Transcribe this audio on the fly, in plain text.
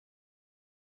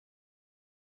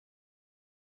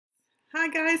Hi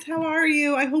guys, how are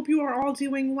you? I hope you are all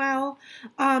doing well.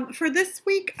 For this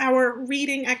week, our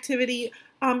reading activity,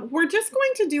 we're just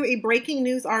going to do a breaking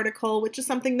news article, which is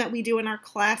something that we do in our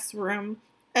classroom.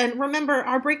 And remember,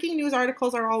 our breaking news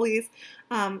articles are always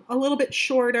a little bit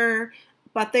shorter,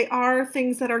 but they are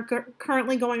things that are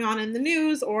currently going on in the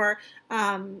news or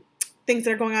things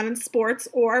that are going on in sports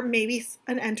or maybe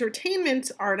an entertainment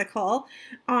article.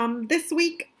 This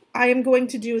week, I am going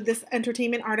to do this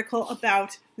entertainment article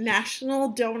about National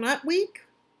Doughnut Week.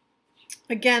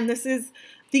 Again, this is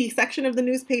the section of the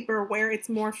newspaper where it's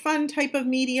more fun type of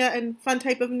media and fun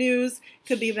type of news. It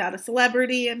could be about a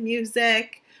celebrity,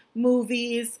 music,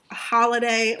 movies, a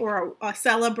holiday, or a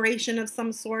celebration of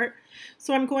some sort.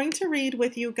 So I'm going to read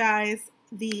with you guys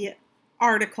the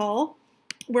article.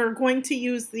 We're going to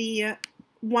use the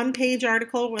one-page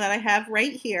article that I have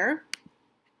right here.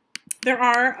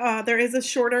 There is a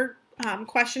shorter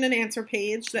question and answer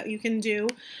page that you can do,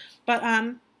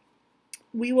 but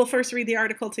we will first read the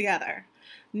article together.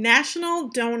 National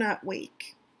Doughnut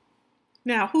Week.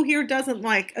 Now, who here doesn't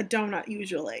like a donut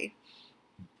usually?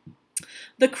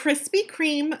 The Krispy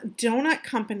Kreme Donut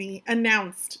Company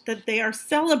announced that they are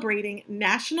celebrating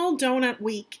National Doughnut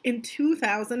Week in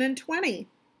 2020.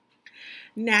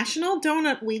 National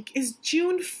Doughnut Week is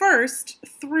June 1st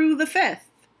through the 5th.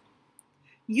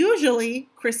 Usually,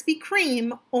 Krispy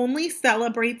Kreme only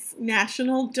celebrates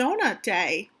National Donut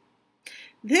Day.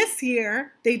 This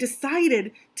year, they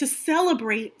decided to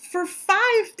celebrate for 5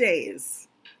 days.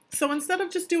 So instead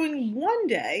of just doing one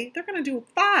day, they're going to do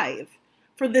 5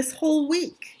 for this whole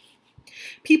week.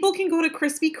 People can go to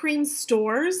Krispy Kreme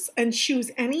stores and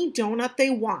choose any donut they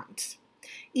want.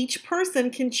 Each person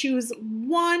can choose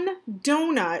one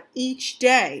donut each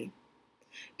day.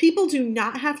 People do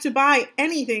not have to buy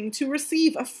anything to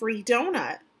receive a free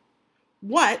donut.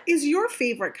 What is your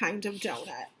favorite kind of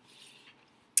donut?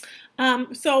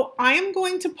 So I am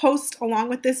going to post along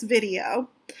with this video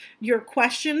your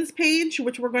questions page,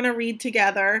 which we're going to read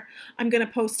together. I'm going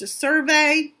to post a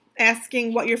survey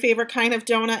asking what your favorite kind of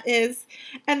donut is.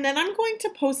 And then I'm going to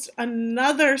post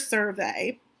another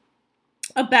survey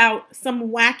about some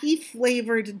wacky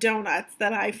flavored donuts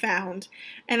that I found,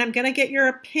 and I'm going to get your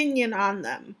opinion on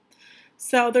them.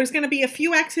 So there's going to be a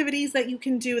few activities that you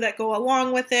can do that go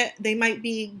along with it. They might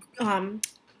be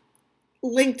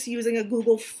linked using a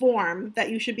Google form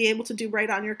that you should be able to do right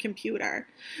on your computer.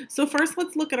 So first,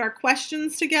 let's look at our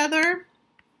questions together.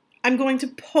 I'm going to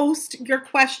post your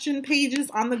question pages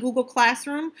on the Google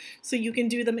Classroom so you can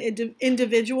do them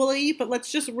individually, but let's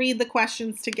just read the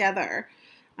questions together.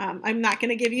 I'm not going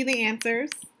to give you the answers,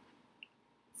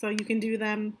 so you can do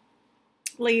them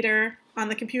later on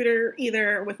the computer,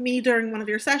 either with me during one of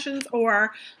your sessions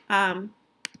or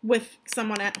with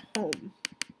someone at home.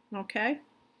 Okay?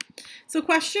 So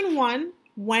question 1,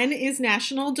 when is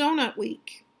National Doughnut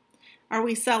Week? Are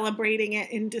we celebrating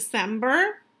it in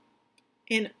December,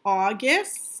 in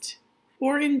August,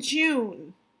 or in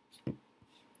June?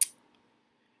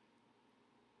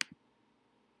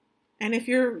 And if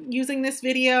you're using this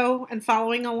video and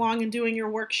following along and doing your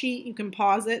worksheet, you can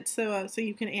pause it so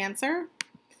you can answer.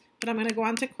 But I'm going to go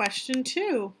on to question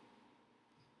 2.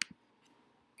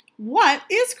 What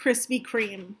is Krispy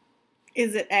Kreme?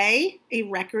 Is it A, a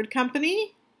record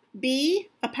company, B,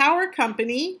 a power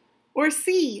company, or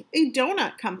C, a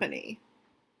donut company?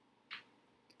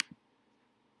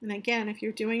 And again, if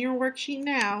you're doing your worksheet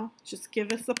now, just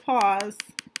give us a pause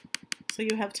so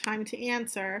you have time to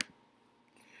answer.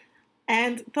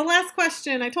 And the last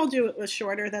question, I told you it was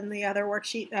shorter than the other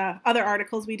worksheet, other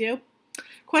articles we do.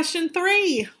 Question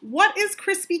 3, what is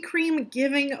Krispy Kreme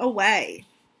giving away?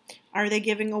 Are they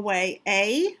giving away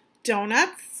A,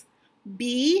 donuts,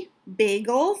 B,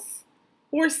 bagels,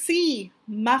 or C,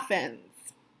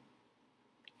 muffins?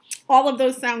 All of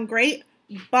those sound great,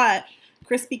 but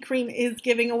Krispy Kreme is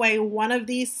giving away one of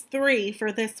these 3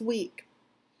 for this week.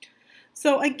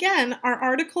 So again, our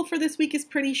article for this week is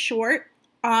pretty short.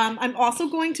 I'm also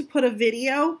going to put a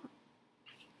video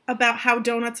about how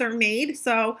donuts are made.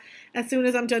 So as soon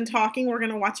as I'm done talking, we're going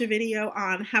to watch a video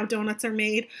on how donuts are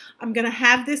made. I'm going to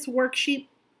have this worksheet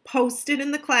posted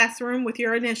in the classroom with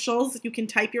your initials. You can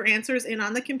type your answers in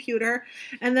on the computer.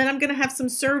 And then I'm going to have some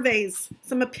surveys,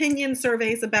 some opinion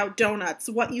surveys about donuts,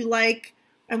 what you like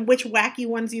and which wacky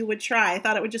ones you would try. I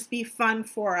thought it would just be fun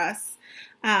for us.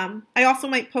 I also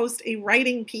might post a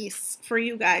writing piece for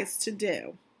you guys to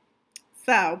do.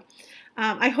 So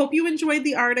I hope you enjoyed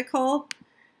the article.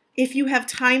 If you have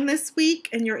time this week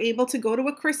and you're able to go to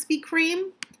a Krispy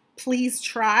Kreme, please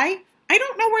try. I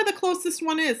don't know where the closest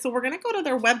one is, so we're going to go to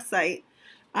their website.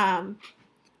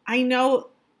 I know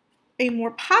a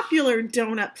more popular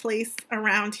donut place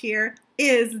around here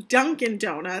is Dunkin'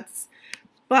 Donuts.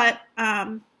 But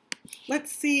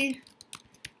let's see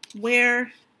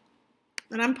where,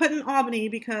 and I'm putting Albany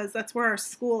because that's where our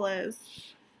school is.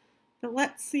 But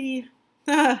let's see.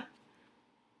 The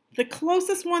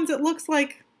closest ones it looks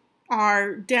like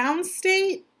are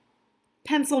downstate,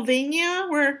 Pennsylvania,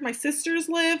 where my sisters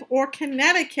live, or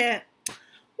Connecticut.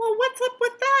 Well, what's up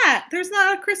with that? There's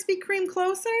not a Krispy Kreme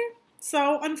closer?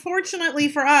 So, unfortunately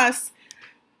for us,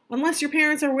 unless your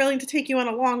parents are willing to take you on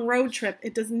a long road trip,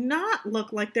 it does not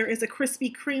look like there is a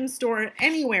Krispy Kreme store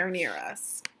anywhere near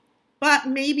us. But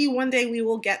maybe one day we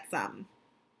will get some.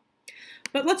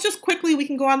 But let's just quickly, we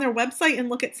can go on their website and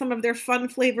look at some of their fun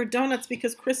flavored donuts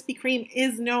because Krispy Kreme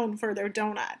is known for their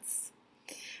donuts.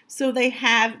 So they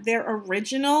have their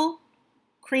original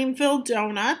cream-filled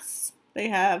donuts. They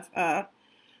have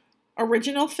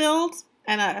original filled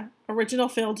and a original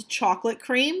filled chocolate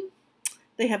cream.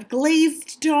 They have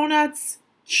glazed donuts,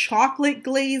 chocolate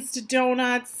glazed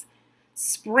donuts,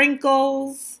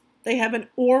 sprinkles. They have an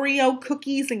Oreo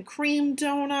cookies and cream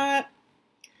donut.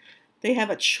 They have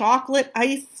a chocolate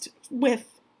iced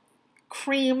with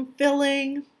cream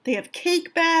filling. They have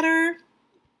cake batter.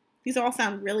 These all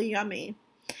sound really yummy.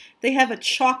 They have a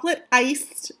chocolate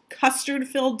iced custard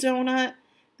filled donut.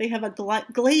 They have a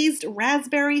glazed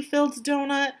raspberry filled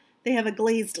donut. They have a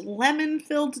glazed lemon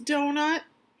filled donut.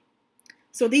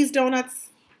 So these donuts,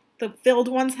 the filled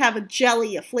ones, have a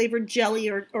jelly, a flavored jelly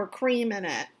or cream in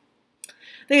it.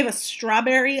 They have a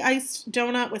strawberry iced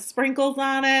donut with sprinkles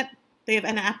on it. They have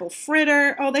an apple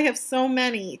fritter. Oh, they have so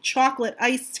many. Chocolate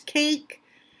iced cake.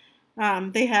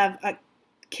 They have a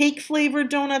cake-flavored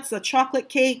donuts, a chocolate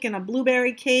cake and a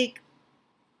blueberry cake.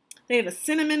 They have a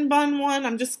cinnamon bun one.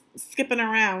 I'm just skipping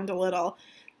around a little.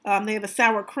 They have a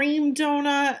sour cream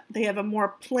donut. They have a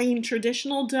more plain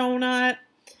traditional donut.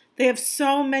 They have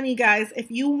so many, guys.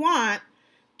 If you want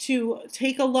to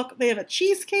take a look, they have a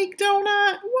cheesecake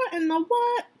donut. What in the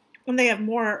what? And they have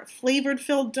more flavored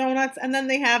filled donuts, and then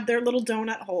they have their little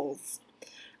donut holes.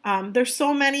 There's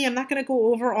so many. I'm not going to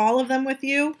go over all of them with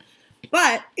you,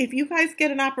 but if you guys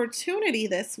get an opportunity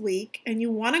this week and you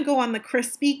want to go on the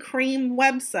Krispy Kreme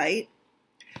website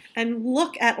and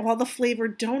look at all the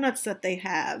flavored donuts that they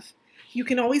have, you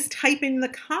can always type in the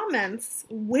comments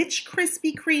which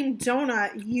Krispy Kreme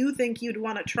donut you think you'd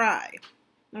want to try.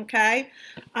 Okay?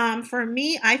 For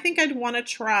me, I think I'd want to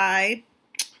try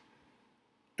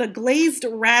the glazed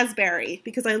raspberry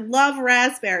because I love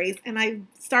raspberries and I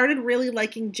started really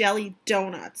liking jelly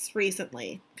donuts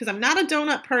recently because I'm not a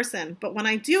donut person, but when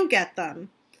I do get them,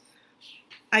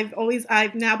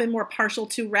 I've now been more partial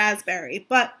to raspberry.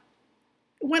 But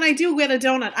when I do get a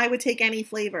donut, I would take any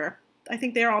flavor. I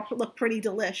think they all look pretty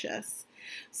delicious.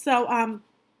 So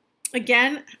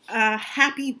again,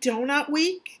 happy donut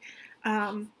week.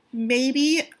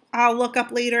 Maybe I'll look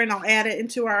up later and I'll add it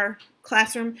into our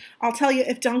classroom. I'll tell you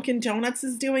if Dunkin' Donuts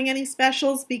is doing any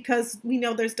specials because we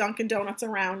know there's Dunkin' Donuts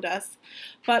around us.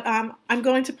 But I'm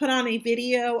going to put on a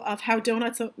video of how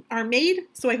donuts are made,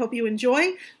 so I hope you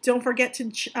enjoy. Don't forget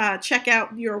to check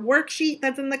out your worksheet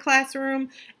that's in the classroom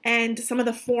and some of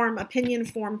the opinion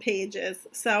form pages.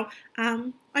 So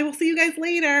I will see you guys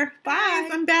later. Bye.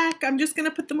 I'm back. I'm just going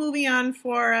to put the movie on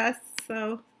for us,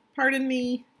 so pardon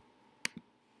me.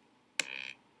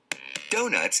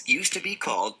 Donuts used to be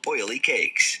called oily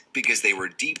cakes because they were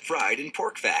deep-fried in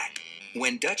pork fat.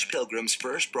 When Dutch pilgrims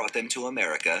first brought them to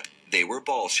America, they were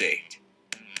ball-shaped.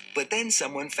 But then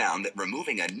someone found that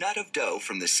removing a nut of dough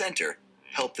from the center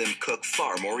helped them cook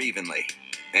far more evenly.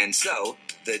 And so,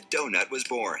 the donut was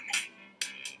born.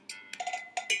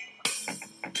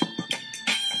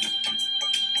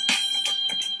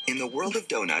 In the world of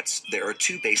donuts, there are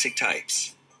two basic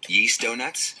types: yeast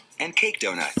donuts and cake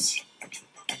donuts.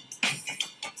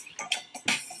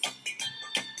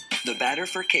 The batter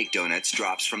for cake donuts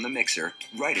drops from the mixer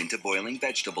right into boiling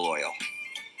vegetable oil.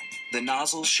 The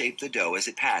nozzles shape the dough as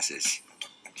it passes.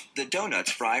 The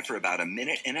donuts fry for about 1.5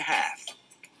 minutes.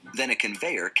 Then a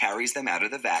conveyor carries them out of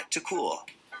the vat to cool.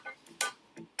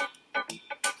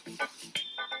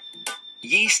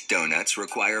 Yeast donuts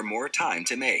require more time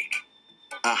to make.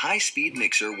 A high-speed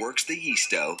mixer works the yeast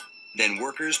dough, then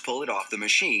workers pull it off the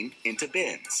machine into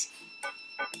bins.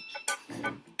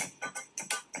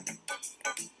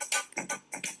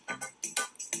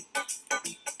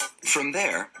 From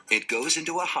there, it goes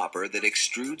into a hopper that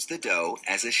extrudes the dough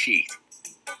as a sheet.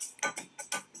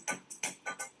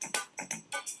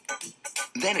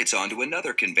 Then it's onto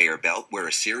another conveyor belt where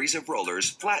a series of rollers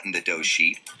flatten the dough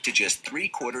sheet to just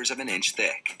 3/4 of an inch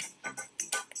thick.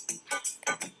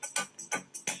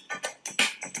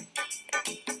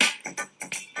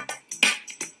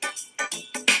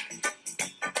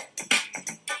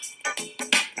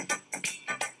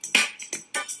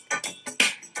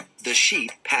 The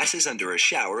sheet passes under a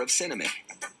shower of cinnamon,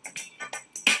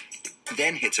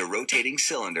 then hits a rotating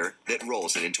cylinder that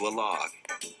rolls it into a log.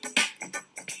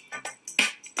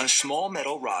 A small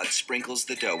metal rod sprinkles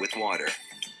the dough with water.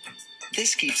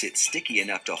 This keeps it sticky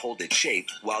enough to hold its shape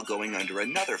while going under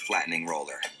another flattening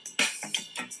roller.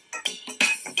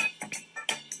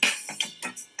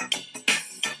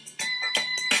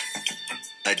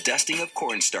 A dusting of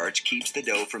cornstarch keeps the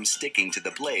dough from sticking to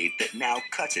the blade that now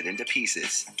cuts it into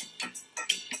pieces.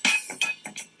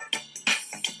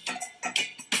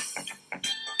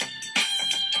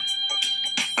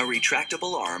 A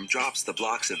retractable arm drops the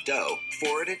blocks of dough,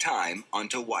 4 at a time,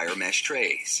 onto wire mesh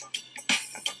trays.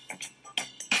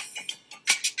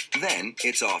 Then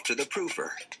it's off to the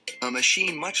proofer, a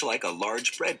machine much like a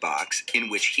large bread box in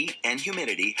which heat and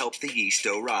humidity help the yeast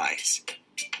dough rise.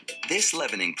 This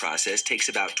leavening process takes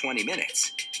about 20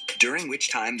 minutes, during which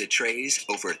time the trays,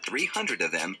 over 300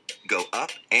 of them, go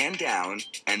up and down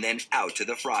and then out to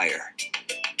the fryer.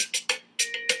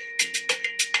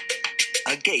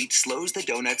 A gate slows the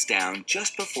doughnuts down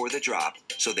just before the drop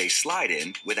so they slide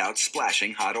in without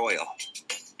splashing hot oil.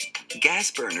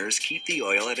 Gas burners keep the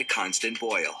oil at a constant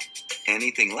boil.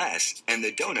 Anything less, and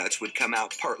the doughnuts would come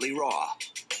out partly raw.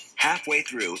 Halfway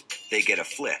through, they get a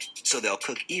flip, so they'll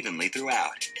cook evenly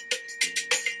throughout.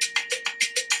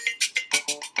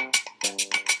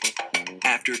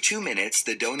 After 2 minutes,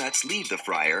 the doughnuts leave the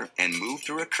fryer and move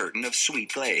through a curtain of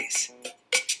sweet glaze.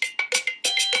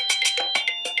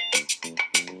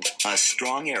 A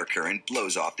strong air current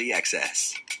blows off the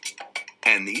excess.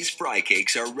 And these fry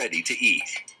cakes are ready to eat.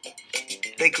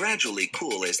 They gradually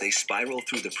cool as they spiral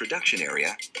through the production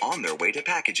area on their way to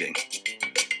packaging.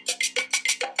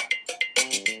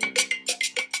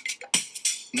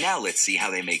 Now let's see how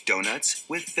they make doughnuts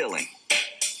with filling.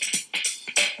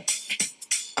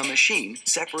 A machine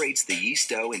separates the yeast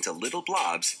dough into little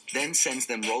blobs, then sends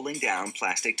them rolling down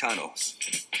plastic tunnels.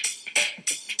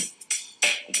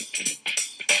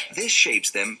 This shapes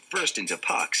them first into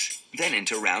pucks, then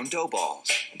into round dough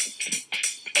balls.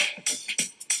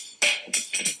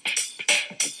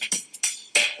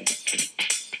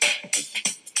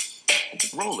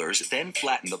 Rollers then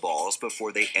flatten the balls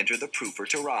before they enter the proofer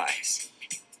to rise.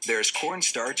 There's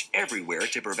cornstarch everywhere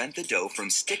to prevent the dough from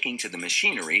sticking to the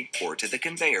machinery or to the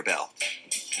conveyor belt.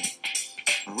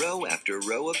 Row after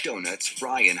row of doughnuts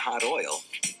fry in hot oil,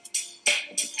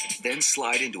 then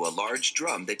slide into a large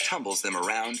drum that tumbles them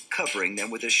around, covering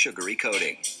them with a sugary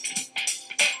coating.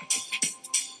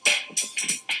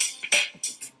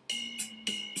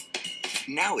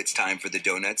 Now it's time for the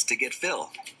doughnuts to get filled.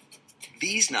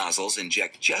 These nozzles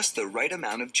inject just the right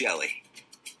amount of jelly.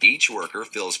 Each worker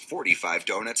fills 45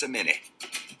 doughnuts a minute.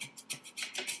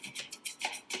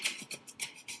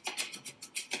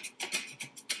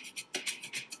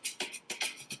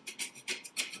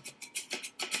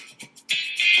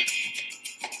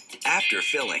 After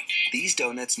filling, these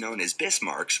doughnuts known as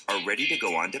Bismarcks are ready to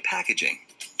go on to packaging.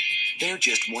 They're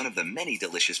just one of the many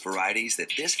delicious varieties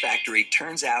that this factory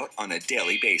turns out on a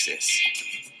daily basis.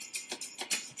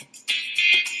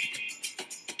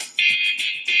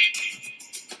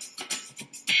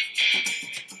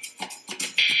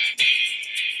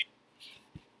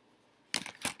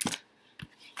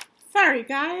 Sorry,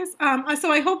 guys.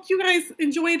 So I hope you guys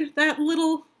enjoyed that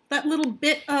little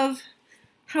bit of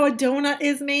how a donut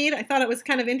is made. I thought it was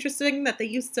kind of interesting that they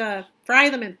used to fry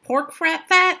them in pork fat.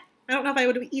 I don't know if I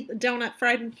would eat the donut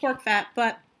fried in pork fat,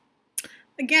 but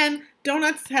again,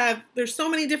 donuts there's so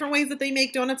many different ways that they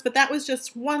make donuts, but that was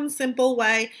just one simple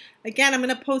way. Again, I'm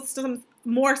going to post some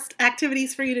more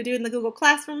activities for you to do in the Google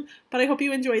Classroom, but I hope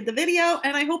you enjoyed the video,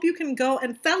 and I hope you can go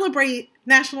and celebrate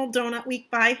National Donut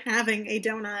Week by having a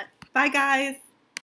donut. Bye, guys.